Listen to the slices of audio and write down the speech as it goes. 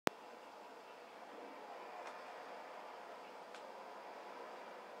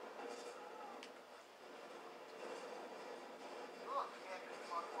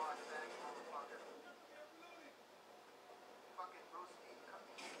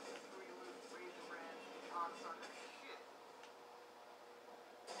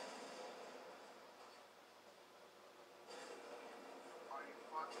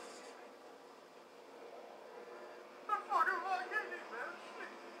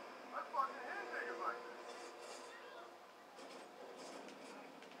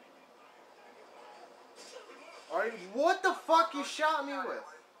What the fuck you shot me with?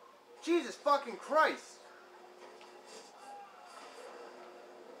 Jesus fucking Christ.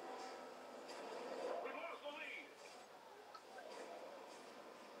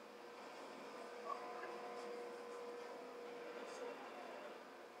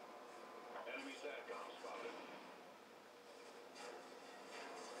 Enemy SATCOM spotted.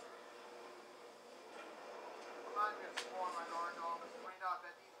 I'm not even gonna spawn my guard dog. Straight up,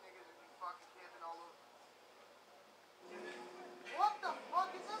 that these niggas would be fucking camping all over. What the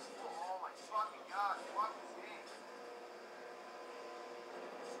fuck is this for? Oh my fucking god, fuck this game.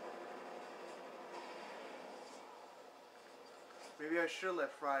 Maybe I should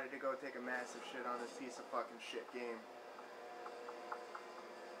let Friday to go take a massive shit on this piece of fucking shit game.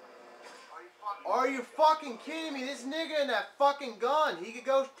 Are you fucking kidding me? This nigga in that fucking gun. He could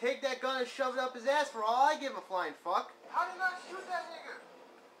go take that gun and shove it up his ass for all I give a flying fuck. How did you not shoot that nigga?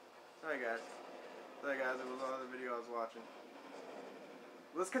 Sorry guys. Sorry guys, it was another video I was watching.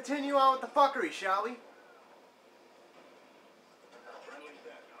 Let's continue on with the fuckery, shall we? Friendly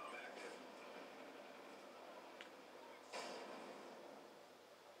SATCOM active.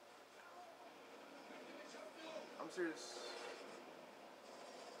 I'm serious.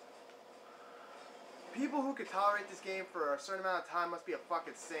 People who can tolerate this game for a certain amount of time must be a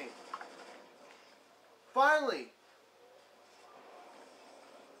fucking saint. Finally!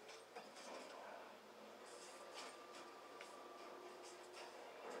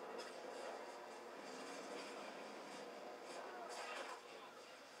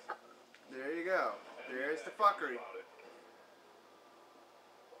 There you go. There's the fuckery.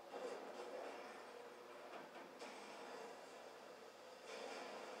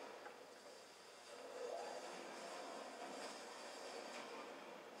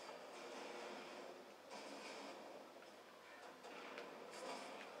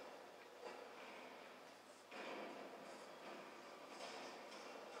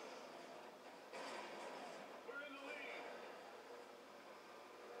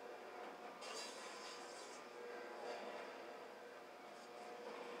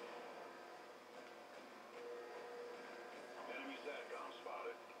 Enemy SATCOM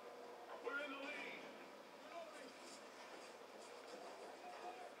spotted. We're in the lead.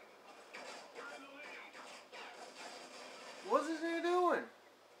 We're in the lead. What's this nigga doing?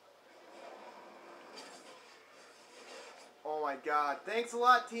 Oh my god. Thanks a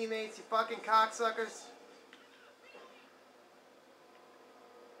lot, teammates, you fucking cocksuckers.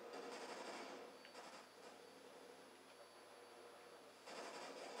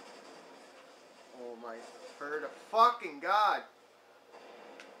 Oh my bird of fucking god.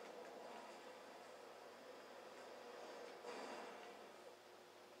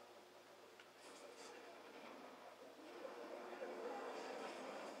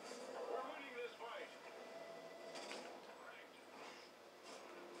 We're winning this fight.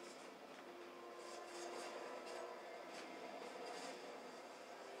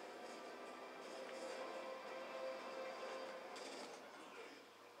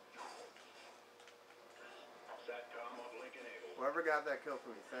 SATCOM uplink enabled. Whoever got that kill for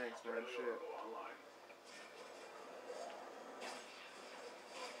me, thanks, man. Shit. Online.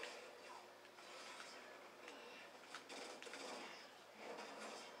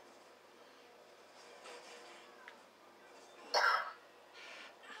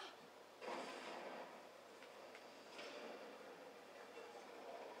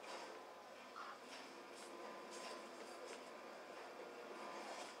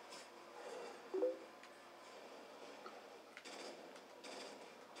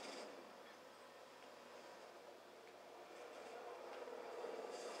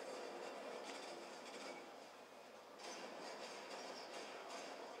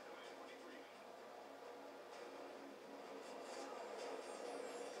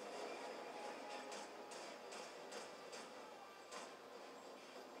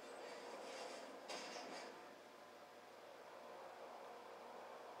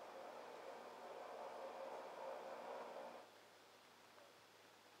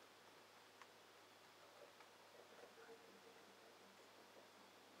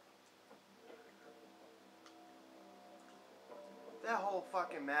 That whole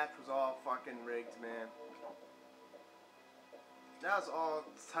fucking match was all fucking rigged, man. That was all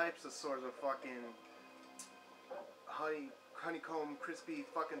types of sorts of fucking honeycomb crispy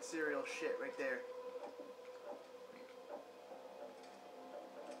fucking cereal shit right there.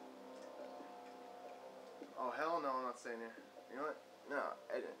 Oh, hell no, I'm not saying it. You know what? No,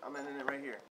 edit. I'm ending it right here.